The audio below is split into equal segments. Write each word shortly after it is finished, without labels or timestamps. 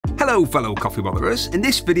Hello fellow coffee botherers, in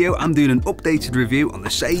this video I'm doing an updated review on the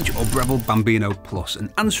Sage or Breville Bambino Plus and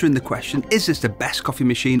answering the question, is this the best coffee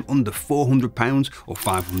machine under £400 or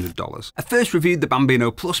 $500? I first reviewed the Bambino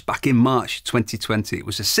Plus back in March 2020, it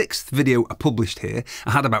was the 6th video I published here.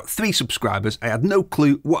 I had about 3 subscribers, I had no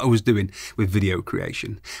clue what I was doing with video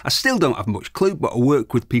creation. I still don't have much clue, but I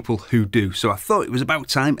work with people who do, so I thought it was about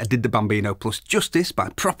time I did the Bambino Plus justice by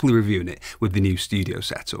properly reviewing it with the new studio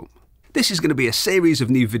setup. This is going to be a series of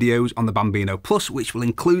new videos on the Bambino Plus, which will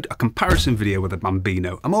include a comparison video with the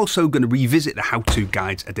Bambino. I'm also going to revisit the how-to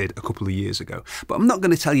guides I did a couple of years ago, but I'm not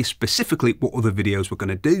going to tell you specifically what other videos we're going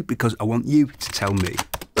to do because I want you to tell me.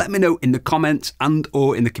 Let me know in the comments and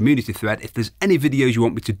or in the community thread if there's any videos you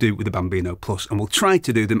want me to do with the Bambino Plus, and we'll try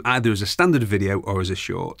to do them either as a standard video or as a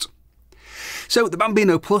short. So the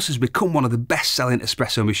Bambino Plus has become one of the best-selling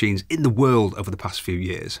espresso machines in the world over the past few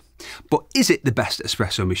years. But is it the best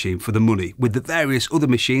espresso machine for the money with the various other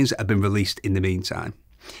machines that have been released in the meantime?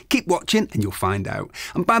 Keep watching and you'll find out.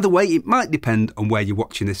 And by the way, it might depend on where you're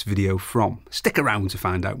watching this video from. Stick around to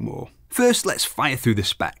find out more. First, let's fire through the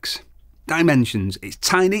specs. Dimensions: it's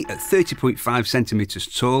tiny at 30.5 centimetres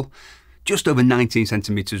tall, just over 19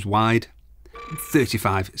 centimetres wide,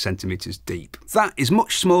 35 centimetres deep. That is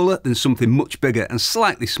much smaller than something much bigger and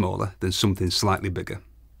slightly smaller than something slightly bigger.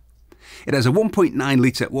 It has a 1.9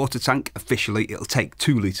 litre water tank. Officially, it'll take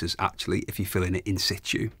 2 litres actually if you're filling it in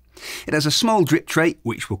situ. It has a small drip tray,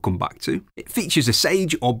 which we'll come back to. It features a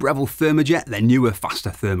Sage or Breville Thermojet, their newer,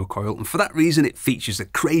 faster thermocoil, and for that reason it features a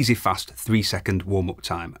crazy fast 3-second warm-up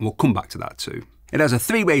time, and we'll come back to that too. It has a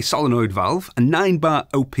 3-way solenoid valve, a 9-bar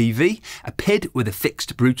OPV, a PID with a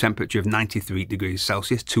fixed brew temperature of 93 degrees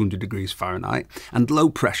Celsius, 200 degrees Fahrenheit, and low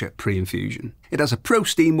pressure pre-infusion. It has a Pro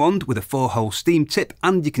steam wand with a 4-hole steam tip,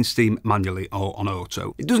 and you can steam manually or on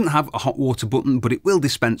auto. It doesn't have a hot water button, but it will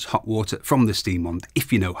dispense hot water from the steam wand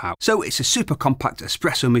if you know how. So it's a super compact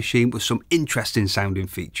espresso machine with some interesting sounding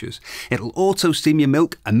features. It'll auto steam your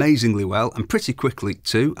milk amazingly well and pretty quickly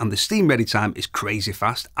too, and the steam ready time is crazy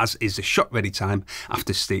fast, as is the shot ready time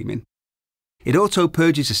after steaming. It auto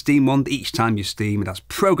purges a steam wand each time you steam. It has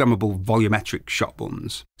programmable volumetric shot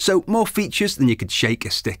buttons. So more features than you could shake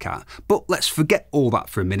a stick at. But let's forget all that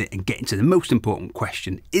for a minute and get into the most important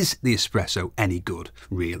question. Is the espresso any good,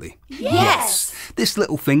 really? Yes! This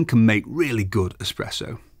little thing can make really good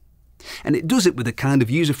espresso. And it does it with a kind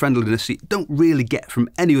of user-friendliness you don't really get from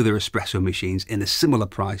any other espresso machines in a similar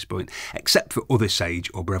price point, except for other Sage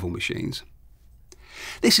or Breville machines.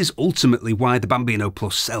 This is ultimately why the Bambino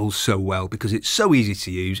Plus sells so well, because it's so easy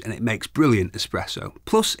to use and it makes brilliant espresso.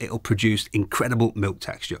 Plus, it'll produce incredible milk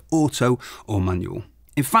texture, auto or manual.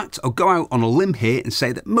 In fact, I'll go out on a limb here and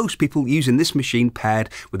say that most people using this machine paired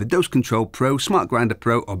with the Dose Control Pro, Smart Grinder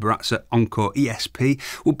Pro or Baratza Encore ESP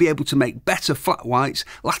will be able to make better flat whites,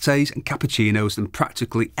 lattes and cappuccinos than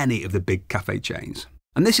practically any of the big cafe chains.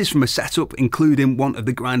 And this is from a setup including one of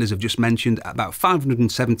the grinders I've just mentioned at about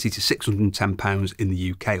 £570 to £610 in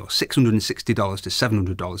the UK, or $660 to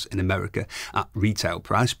 $700 in America at retail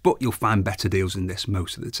price, but you'll find better deals than this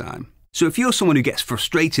most of the time. So if you're someone who gets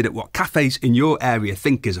frustrated at what cafes in your area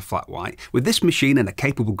think is a flat white, with this machine and a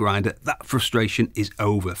capable grinder, that frustration is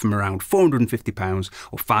over from around £450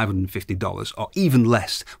 or $550, or even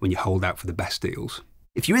less when you hold out for the best deals.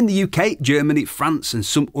 If you're in the UK, Germany, France and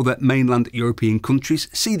some other mainland European countries,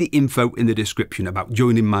 see the info in the description about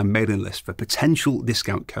joining my mailing list for potential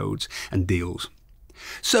discount codes and deals.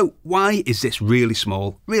 So why is this really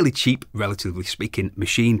small, really cheap, relatively speaking,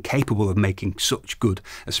 machine capable of making such good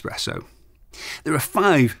espresso? There are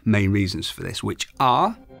 5 main reasons for this, which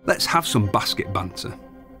are: let's have some basket banter.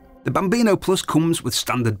 The Bambino Plus comes with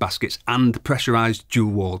standard baskets and pressurised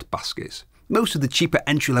dual-walled baskets. Most of the cheaper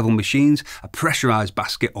entry-level machines are pressurised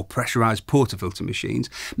basket or pressurised portafilter machines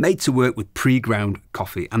made to work with pre-ground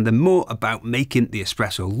coffee, and they're more about making the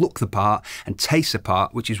espresso look the part and taste the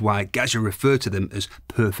part, which is why Gaggia refer to them as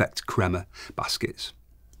perfect crema baskets.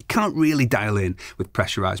 You can't really dial in with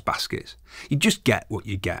pressurised baskets. You just get what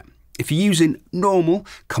you get. If you're using normal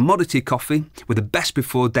commodity coffee with a best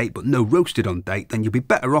before date but no roasted on date, then you'll be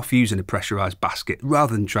better off using a pressurised basket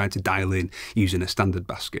rather than trying to dial in using a standard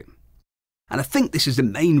basket. And I think this is the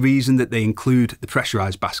main reason that they include the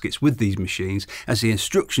pressurised baskets with these machines, as the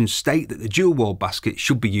instructions state that the dual wall basket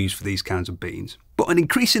should be used for these kinds of beans. But an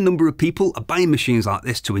increasing number of people are buying machines like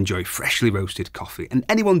this to enjoy freshly roasted coffee, and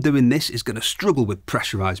anyone doing this is going to struggle with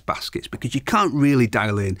pressurised baskets because you can't really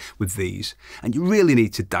dial in with these, and you really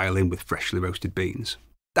need to dial in with freshly roasted beans.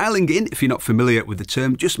 Dialing in, if you're not familiar with the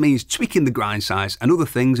term, just means tweaking the grind size and other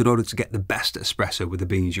things in order to get the best espresso with the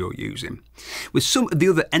beans you're using. With some of the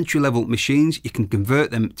other entry-level machines, you can convert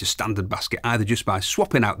them to standard basket either just by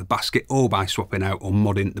swapping out the basket or by swapping out or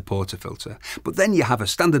modding the portafilter. But then you have a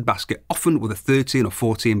standard basket, often with a 13 or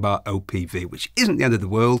 14 bar OPV, which isn't the end of the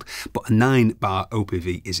world, but a 9 bar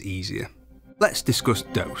OPV is easier. Let's discuss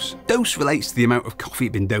dose. Dose relates to the amount of coffee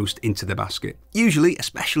being dosed into the basket. Usually,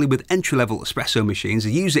 especially with entry-level espresso machines,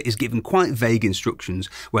 the user is given quite vague instructions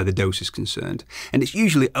where the dose is concerned, and it's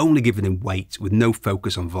usually only given in weight with no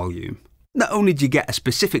focus on volume. Not only do you get a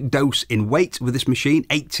specific dose in weight with this machine,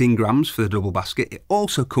 18 grams for the double basket, it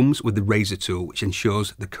also comes with the razor tool, which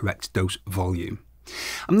ensures the correct dose volume.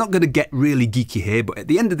 I'm not going to get really geeky here, but at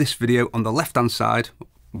the end of this video, on the left-hand side,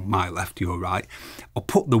 my left, your right, I'll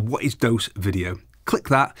put the What is Dose video. Click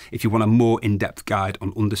that if you want a more in-depth guide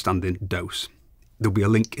on understanding dose. There'll be a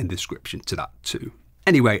link in the description to that too.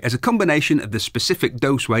 Anyway, as a combination of the specific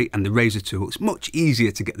dose weight and the razor tool, it's much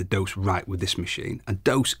easier to get the dose right with this machine, and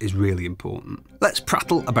dose is really important. Let's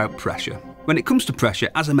prattle about pressure. When it comes to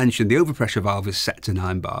pressure, as I mentioned, the overpressure valve is set to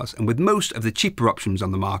 9 bars, and with most of the cheaper options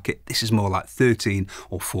on the market, this is more like 13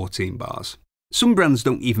 or 14 bars. Some brands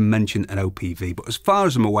don't even mention an OPV, but as far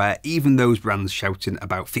as I'm aware, even those brands shouting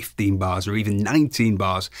about 15 bars or even 19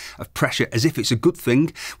 bars of pressure as if it's a good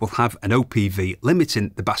thing will have an OPV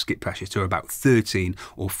limiting the basket pressure to about 13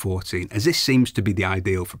 or 14, as this seems to be the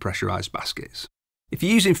ideal for pressurised baskets. If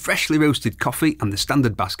you're using freshly roasted coffee and the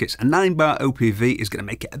standard baskets, a 9 bar OPV is going to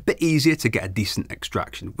make it a bit easier to get a decent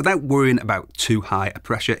extraction without worrying about too high a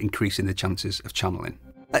pressure increasing the chances of channeling.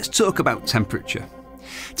 Let's talk about temperature.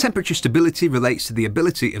 Temperature stability relates to the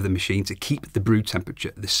ability of the machine to keep the brew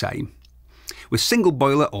temperature the same. With single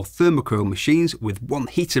boiler or thermocoil machines with one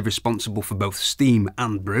heater responsible for both steam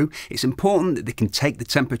and brew, it's important that they can take the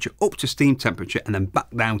temperature up to steam temperature and then back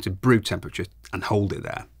down to brew temperature and hold it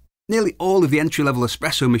there. Nearly all of the entry-level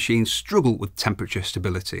espresso machines struggle with temperature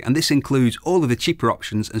stability, and this includes all of the cheaper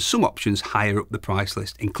options and some options higher up the price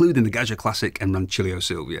list, including the Gadget Classic and Rancilio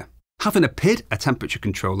Silvia. Having a PID, a temperature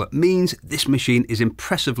controller, means this machine is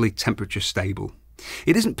impressively temperature stable.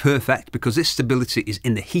 It isn't perfect because this stability is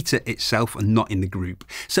in the heater itself and not in the group,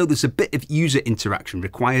 so there's a bit of user interaction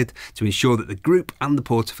required to ensure that the group and the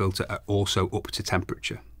portafilter are also up to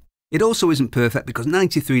temperature. It also isn't perfect because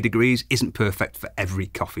 93 degrees isn't perfect for every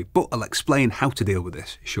coffee, but I'll explain how to deal with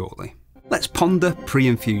this shortly. Let's ponder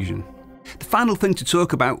pre-infusion. The final thing to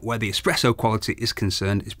talk about where the espresso quality is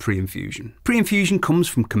concerned is pre-infusion. Pre-infusion comes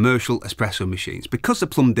from commercial espresso machines. Because they're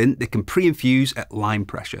plumbed in, they can pre-infuse at line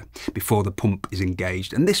pressure before the pump is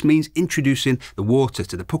engaged, and this means introducing the water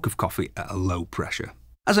to the puck of coffee at a low pressure.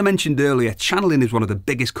 As I mentioned earlier, channeling is one of the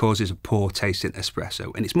biggest causes of poor tasting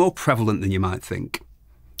espresso, and it's more prevalent than you might think.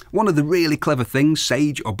 One of the really clever things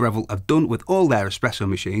Sage or Breville have done with all their espresso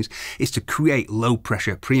machines is to create low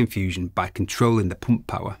pressure pre-infusion by controlling the pump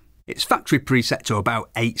power. It's factory preset to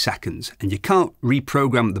about 8 seconds, and you can't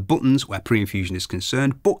reprogram the buttons where pre-infusion is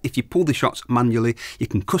concerned, but if you pull the shots manually, you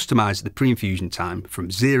can customise the pre-infusion time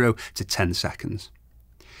from 0 to 10 seconds.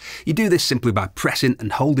 You do this simply by pressing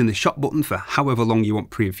and holding the shot button for however long you want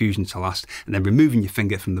pre-infusion to last, and then removing your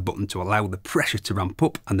finger from the button to allow the pressure to ramp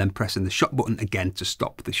up, and then pressing the shot button again to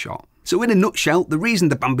stop the shot. So in a nutshell, the reason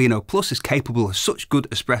the Bambino Plus is capable of such good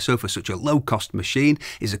espresso for such a low-cost machine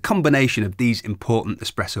is a combination of these important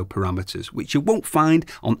espresso parameters, which you won't find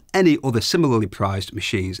on any other similarly priced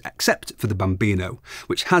machines except for the Bambino,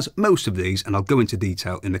 which has most of these, and I'll go into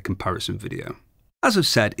detail in the comparison video. As I've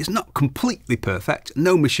said, it's not completely perfect,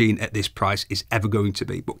 no machine at this price is ever going to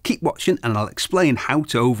be, but keep watching and I'll explain how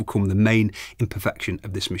to overcome the main imperfection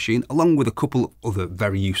of this machine, along with a couple of other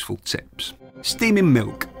very useful tips. Steaming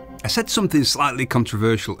milk. I said something slightly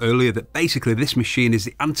controversial earlier that basically this machine is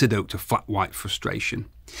the antidote to flat white frustration.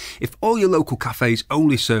 If all your local cafes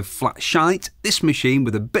only serve flat shite, this machine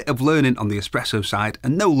with a bit of learning on the espresso side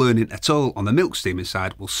and no learning at all on the milk steaming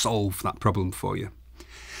side will solve that problem for you.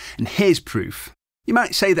 And here's proof. You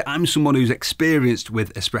might say that I'm someone who's experienced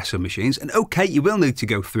with espresso machines, and okay, you will need to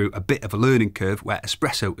go through a bit of a learning curve where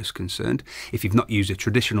espresso is concerned, if you've not used a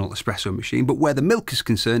traditional espresso machine, but where the milk is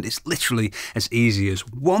concerned, it's literally as easy as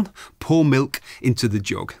 1, pour milk into the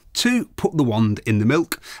jug. 2, put the wand in the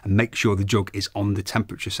milk and make sure the jug is on the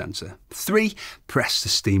temperature sensor. 3, press the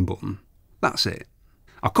steam button. That's it.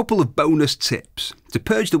 A couple of bonus tips. To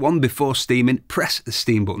purge the wand before steaming, press the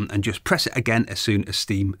steam button and just press it again as soon as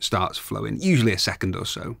steam starts flowing, usually a second or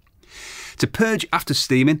so. To purge after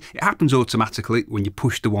steaming, it happens automatically when you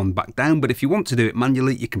push the wand back down, but if you want to do it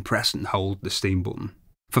manually, you can press and hold the steam button.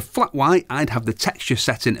 For flat white, I'd have the texture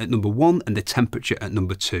setting at number 1 and the temperature at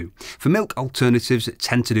number 2. For milk alternatives that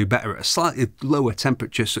tend to do better at a slightly lower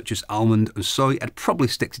temperature, such as almond and soy, I'd probably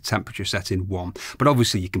stick to temperature setting 1, but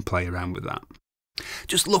obviously you can play around with that.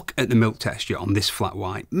 Just look at the milk texture on this flat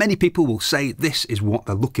white. Many people will say this is what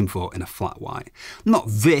they're looking for in a flat white. Not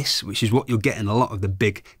this, which is what you'll get in a lot of the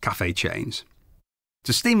big cafe chains.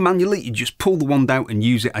 To steam manually, you just pull the wand out and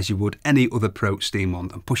use it as you would any other Pro steam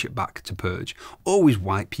wand and push it back to purge. Always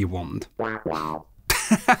wipe your wand.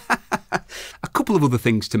 A couple of other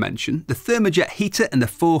things to mention. The thermojet heater and the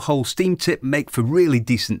 4-hole steam tip make for really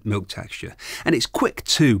decent milk texture. And it's quick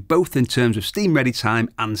too, both in terms of steam ready time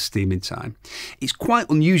and steaming time. It's quite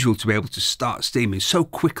unusual to be able to start steaming so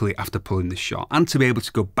quickly after pulling the shot, and to be able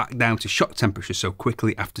to go back down to shot temperature so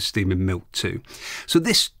quickly after steaming milk too. So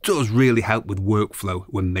this does really help with workflow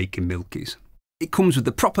when making milkies. It comes with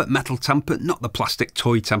the proper metal tamper, not the plastic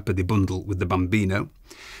toy tamper they bundle with the Bambino.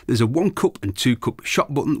 There's a 1 cup and 2 cup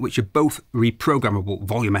shot button, which are both reprogrammable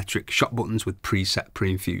volumetric shot buttons with preset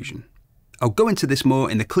pre-infusion. I'll go into this more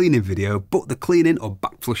in the cleaning video, but the cleaning or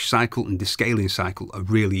backflush cycle and descaling cycle are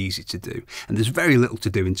really easy to do, and there's very little to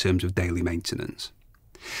do in terms of daily maintenance.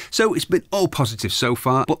 So it's been all positive so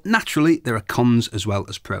far, but naturally there are cons as well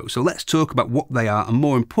as pros. So let's talk about what they are and,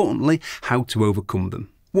 more importantly, how to overcome them.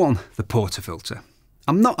 1. The portafilter.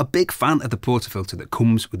 I'm not a big fan of the portafilter that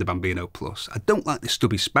comes with the Bambino Plus. I don't like the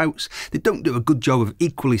stubby spouts. They don't do a good job of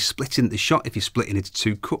equally splitting the shot if you're splitting into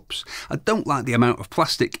 2 cups. I don't like the amount of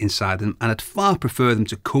plastic inside them, and I'd far prefer them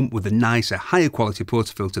to come with the nicer, higher quality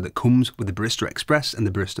portafilter that comes with the Barista Express and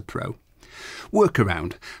the Barista Pro.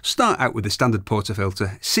 Workaround. Start out with the standard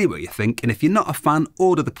portafilter, see what you think, and if you're not a fan,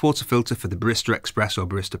 order the portafilter for the Barista Express or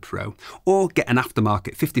Barista Pro, or get an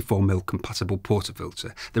aftermarket 54mm compatible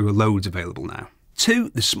portafilter. There are loads available now.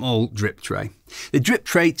 2. The small drip tray. The drip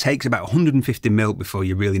tray takes about 150ml before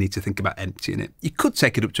you really need to think about emptying it. You could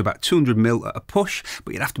take it up to about 200ml at a push,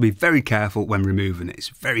 but you'd have to be very careful when removing it. It's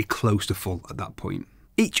very close to full at that point.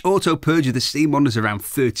 Each auto purge of the steam wand is around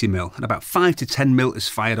 30ml, and about 5 to 10ml is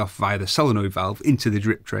fired off via the solenoid valve into the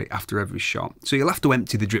drip tray after every shot, so you'll have to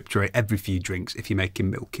empty the drip tray every few drinks if you're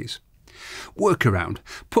making milkies. Workaround.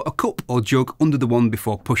 Put a cup or jug under the wand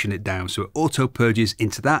before pushing it down so it auto purges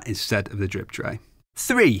into that instead of the drip tray.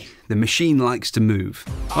 3. The machine likes to move.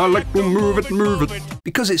 I like to move it.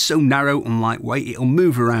 Because it's so narrow and lightweight, it'll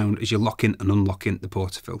move around as you're locking and unlocking the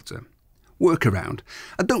portafilter. Workaround.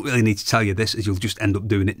 I don't really need to tell you this, as you'll just end up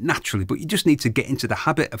doing it naturally, but you just need to get into the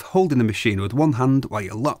habit of holding the machine with one hand while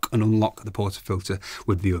you lock and unlock the portafilter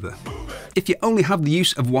with the other. If you only have the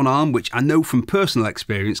use of one arm, which I know from personal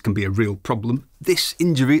experience can be a real problem, this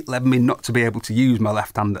injury led me not to be able to use my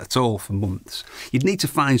left hand at all for months. You'd need to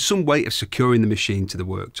find some way of securing the machine to the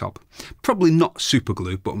worktop. Probably not super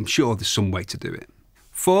glue, but I'm sure there's some way to do it.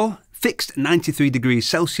 4. Fixed 93 degrees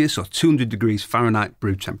Celsius or 200 degrees Fahrenheit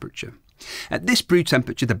brew temperature. At this brew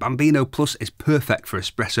temperature, the Bambino Plus is perfect for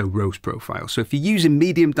espresso roast profile, so if you're using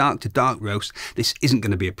medium dark to dark roast, this isn't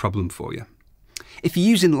going to be a problem for you. If you're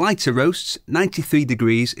using lighter roasts, 93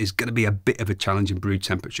 degrees is going to be a bit of a challenging brew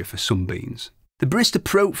temperature for some beans. The Barista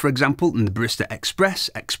Pro, for example, and the Barista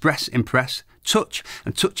Express, Express Impress, Touch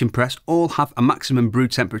and Touch Impress all have a maximum brew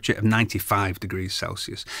temperature of 95 degrees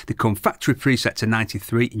Celsius. They come factory preset to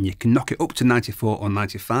 93 and you can knock it up to 94 or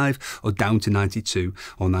 95 or down to 92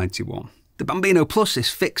 or 91. The Bambino Plus is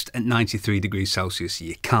fixed at 93 degrees Celsius, so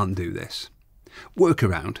you can't do this.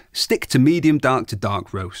 Workaround. Stick to medium dark to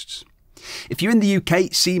dark roasts. If you're in the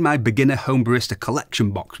UK, see my beginner home barista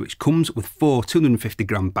collection box, which comes with 4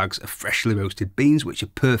 250g bags of freshly roasted beans, which are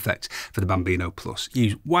perfect for the Bambino Plus.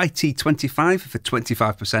 Use YT25 for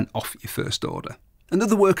 25% off your first order.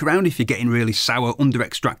 Another workaround if you're getting really sour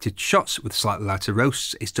under-extracted shots with slightly lighter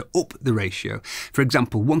roasts is to up the ratio. For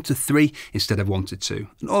example, 1:3 instead of 1:2,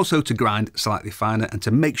 and also to grind slightly finer and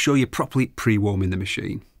to make sure you're properly pre-warming the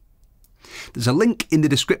machine. There's a link in the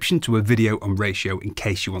description to a video on ratio in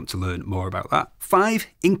case you want to learn more about that. 5.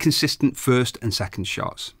 Inconsistent first and second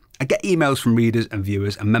shots. I get emails from readers and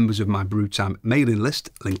viewers and members of my Brewtime mailing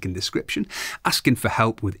list, link in description, asking for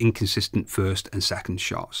help with inconsistent first and second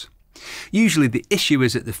shots. Usually the issue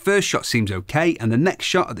is that the first shot seems okay and the next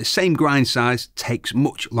shot at the same grind size takes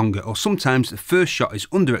much longer, or sometimes the first shot is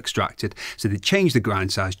under extracted, so they change the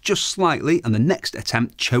grind size just slightly and the next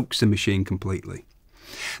attempt chokes the machine completely.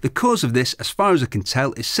 The cause of this, as far as I can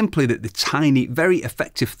tell, is simply that the tiny, very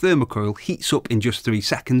effective thermocoil heats up in just 3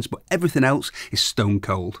 seconds, but everything else is stone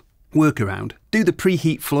cold. Workaround. Do the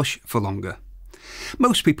preheat flush for longer.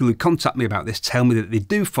 Most people who contact me about this tell me that they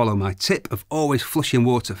do follow my tip of always flushing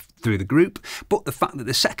water through the group, but the fact that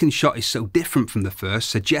the second shot is so different from the first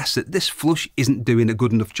suggests that this flush isn't doing a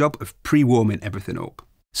good enough job of pre-warming everything up.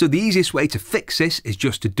 So the easiest way to fix this is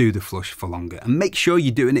just to do the flush for longer, and make sure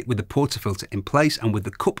you're doing it with the portafilter in place and with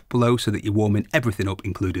the cup below so that you're warming everything up,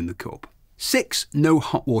 including the cup. 6. No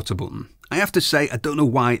hot water button. I have to say, I don't know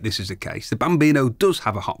why this is the case. The Bambino does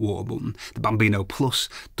have a hot water button, the Bambino Plus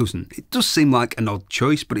doesn't. It does seem like an odd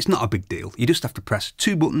choice, but it's not a big deal. You just have to press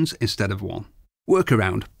 2 buttons instead of 1.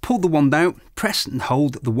 Workaround: pull the wand out, press and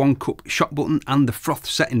hold the 1 cup shot button and the froth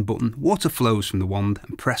setting button. Water flows from the wand,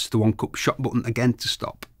 and press the 1 cup shot button again to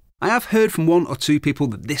stop. I have heard from 1 or 2 people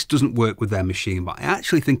that this doesn't work with their machine, but I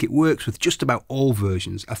actually think it works with just about all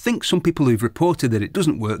versions. I think some people who've reported that it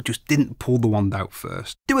doesn't work just didn't pull the wand out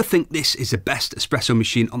first. Do I think this is the best espresso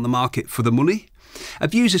machine on the market for the money?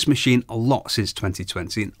 I've used this machine a lot since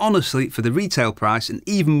 2020, and honestly, for the retail price, and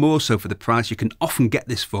even more so for the price you can often get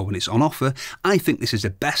this for when it's on offer, I think this is the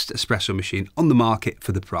best espresso machine on the market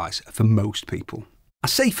for the price, for most people. I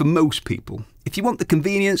say for most people. If you want the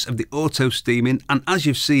convenience of the auto steaming, and as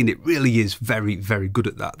you've seen it really is very, very good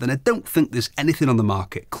at that, then I don't think there's anything on the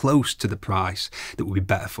market close to the price that would be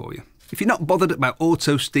better for you. If you're not bothered about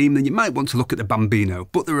auto steam, then you might want to look at the Bambino,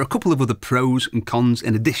 but there are a couple of other pros and cons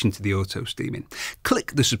in addition to the auto steaming.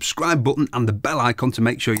 Click the subscribe button and the bell icon to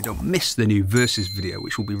make sure you don't miss the new Versus video,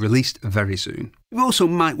 which will be released very soon. You also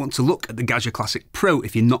might want to look at the Gadget Classic Pro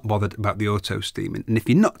if you're not bothered about the auto steaming, and if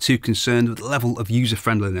you're not too concerned with the level of user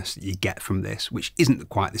friendliness that you get from this, which isn't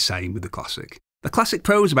quite the same with the Classic. The Classic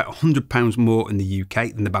Pro is about £100 more in the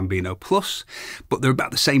UK than the Bambino Plus, but they're about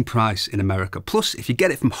the same price in America. Plus, if you get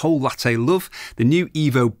it from Whole Latte Love, the new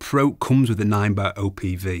Evo Pro comes with a 9-bar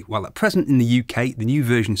OPV, while at present in the UK, the new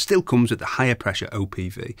version still comes with the higher pressure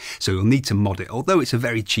OPV, so you'll need to mod it, although it's a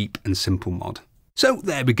very cheap and simple mod. So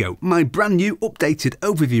there we go, my brand new updated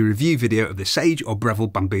overview review video of the Sage or Breville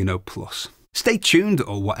Bambino Plus. Stay tuned,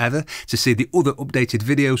 or whatever, to see the other updated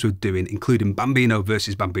videos we're doing, including Bambino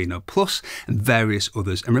versus Bambino Plus and various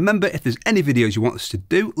others. And remember, if there's any videos you want us to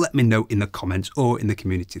do, let me know in the comments or in the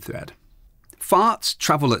community thread. Farts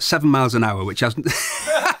travel at 7 miles an hour, which has...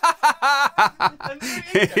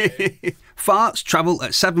 Farts travel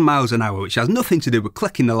at 7 miles an hour, which has nothing to do with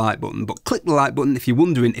clicking the like button, but click the like button if you're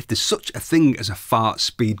wondering if there's such a thing as a fart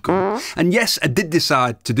speed gun. And yes, I did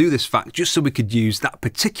decide to do this fact just so we could use that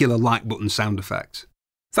particular like button sound effect.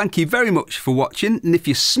 Thank you very much for watching, and if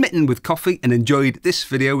you're smitten with coffee and enjoyed this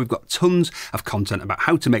video, we've got tons of content about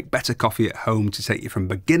how to make better coffee at home to take you from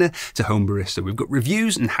beginner to home barista. We've got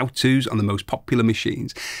reviews and how-tos on the most popular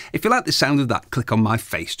machines. If you like the sound of that, click on my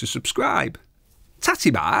face to subscribe.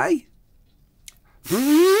 Tatty bye!